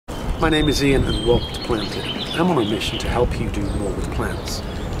My name is Ian and welcome to Planted. I'm on a mission to help you do more with plants.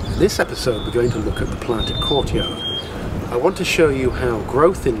 In this episode we're going to look at the Planted Courtyard. I want to show you how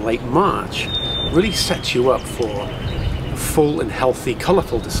growth in late March really sets you up for a full and healthy,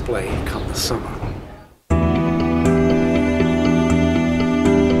 colourful display come the summer.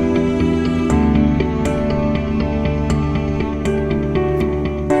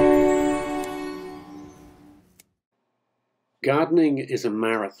 Gardening is a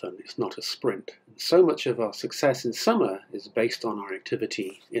marathon, it's not a sprint. So much of our success in summer is based on our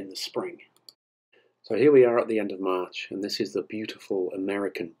activity in the spring. So here we are at the end of March, and this is the beautiful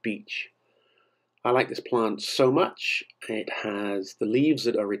American beech. I like this plant so much. It has the leaves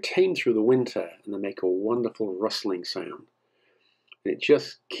that are retained through the winter, and they make a wonderful rustling sound. And it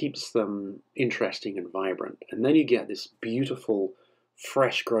just keeps them interesting and vibrant. And then you get this beautiful,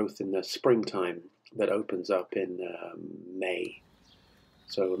 fresh growth in the springtime that opens up in May.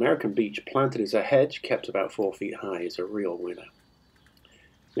 So American beech, planted as a hedge, kept about 4 feet high, is a real winner.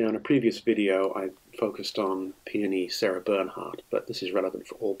 Now in a previous video I focused on peony Sarah Bernhardt, but this is relevant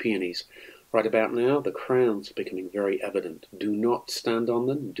for all peonies. Right about now the crowns are becoming very evident. Do not stand on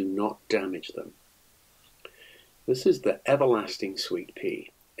them, do not damage them. This is the everlasting sweet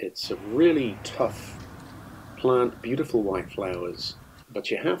pea. It's a really tough plant, beautiful white flowers, but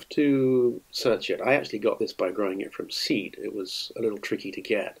you have to search it. I actually got this by growing it from seed. It was a little tricky to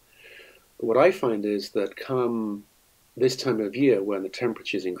get. But what I find is that come this time of year when the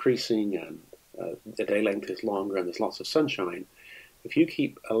temperature is increasing and the day length is longer and there's lots of sunshine, if you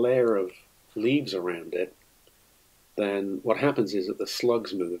keep a layer of leaves around it, then what happens is that the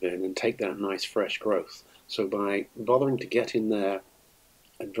slugs move in and take that nice fresh growth. So by bothering to get in there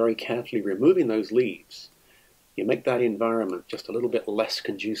and very carefully removing those leaves, you make that environment just a little bit less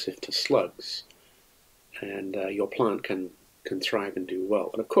conducive to slugs, and your plant can thrive and do well.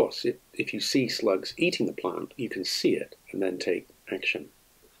 And of course, if you see slugs eating the plant, you can see it and then take action.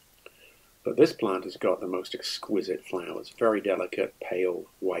 But this plant has got the most exquisite flowers, very delicate, pale,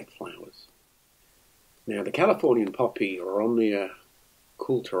 white flowers. Now, the Californian poppy, Romnea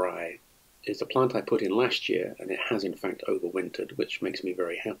coulteri, is a plant I put in last year, and it has in fact overwintered, which makes me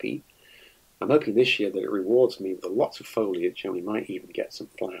very happy. I'm hoping this year that it rewards me with lots of foliage and we might even get some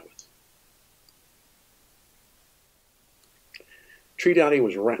flowers. Tree dahlia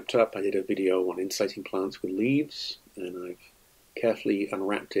was wrapped up. I did a video on insulating plants with leaves, and I've carefully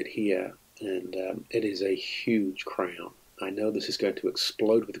unwrapped it here, and it is a huge crown. I know this is going to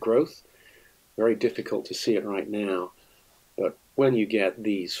explode with growth. Very difficult to see it right now, but when you get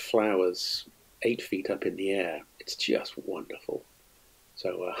these flowers 8 feet up in the air, it's just wonderful.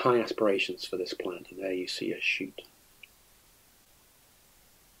 So high aspirations for this plant, and there you see a shoot.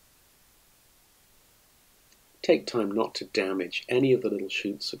 Take time not to damage any of the little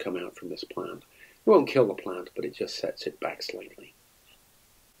shoots that come out from this plant. It won't kill the plant, but it just sets it back slightly.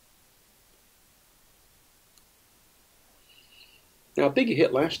 Now, a big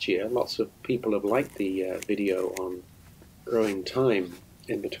hit last year. Lots of people have liked the video on growing thyme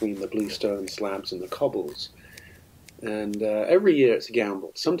in between the bluestone slabs and the cobbles. And every year it's a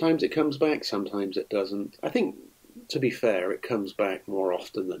gamble. Sometimes it comes back, sometimes it doesn't. I think, to be fair, it comes back more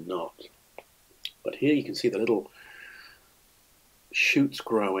often than not. But here you can see the little shoots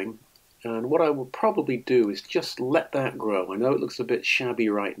growing. And what I will probably do is just let that grow. I know it looks a bit shabby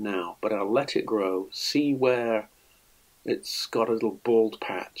right now, but I'll let it grow, see where it's got a little bald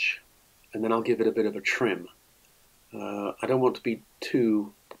patch, and then I'll give it a bit of a trim. I don't want to be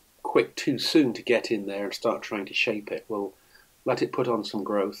too quick too soon to get in there and start trying to shape it. We'll let it put on some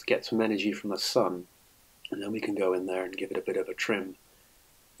growth, get some energy from the sun, and then we can go in there and give it a bit of a trim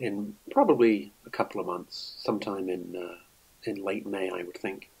in probably a couple of months, sometime in late May, I would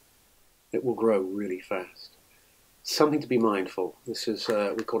think. It will grow really fast. Something to be mindful. This is,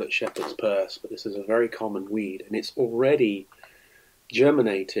 we call it shepherd's purse, but this is a very common weed, and it's already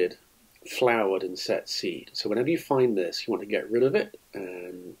germinated, flowered, and set seed. So whenever you find this, you want to get rid of it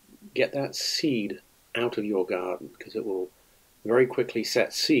and get that seed out of your garden, because it will very quickly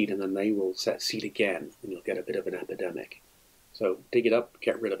set seed, and then they will set seed again, and you'll get a bit of an epidemic. So dig it up,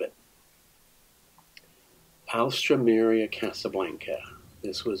 get rid of it. Alstroemeria casablanca.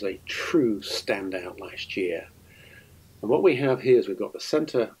 This was a true standout last year. And what we have here is we've got the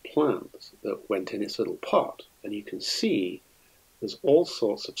center plant that went in its little pot, and you can see there's all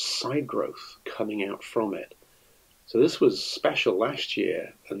sorts of side growth coming out from it. So this was special last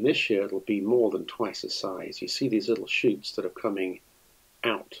year, and this year it'll be more than twice the size. You see these little shoots that are coming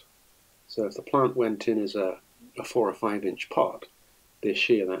out. So if the plant went in as a 4 or 5 inch pot, this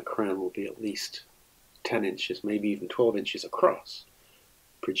year that crown will be at least 10 inches, maybe even 12 inches across.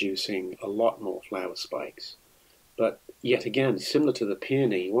 producing a lot more flower spikes. But yet again, similar to the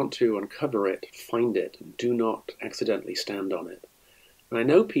peony, you want to uncover it, find it, and do not accidentally stand on it. And I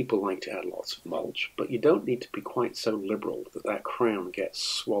know people like to add lots of mulch, but you don't need to be quite so liberal that that crown gets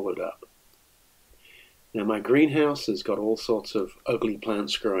swallowed up. Now my greenhouse has got all sorts of ugly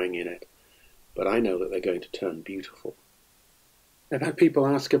plants growing in it, but I know that they're going to turn beautiful. I've had people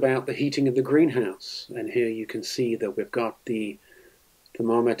ask about the heating of the greenhouse, and here you can see that we've got the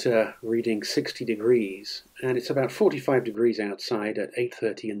thermometer reading 60 degrees, and it's about 45 degrees outside at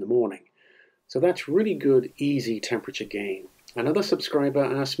 8:30 in the morning. So that's really good, easy temperature gain. Another subscriber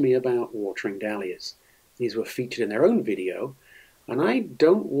asked me about watering dahlias. These were featured in their own video, and I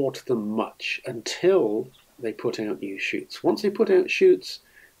don't water them much until they put out new shoots. Once they put out shoots,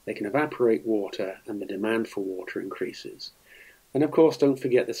 they can evaporate water and the demand for water increases. And of course, don't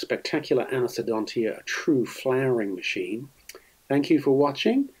forget the spectacular Anisodontia, a true flowering machine. Thank you for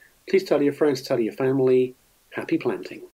watching. Please tell your friends, tell your family. Happy planting.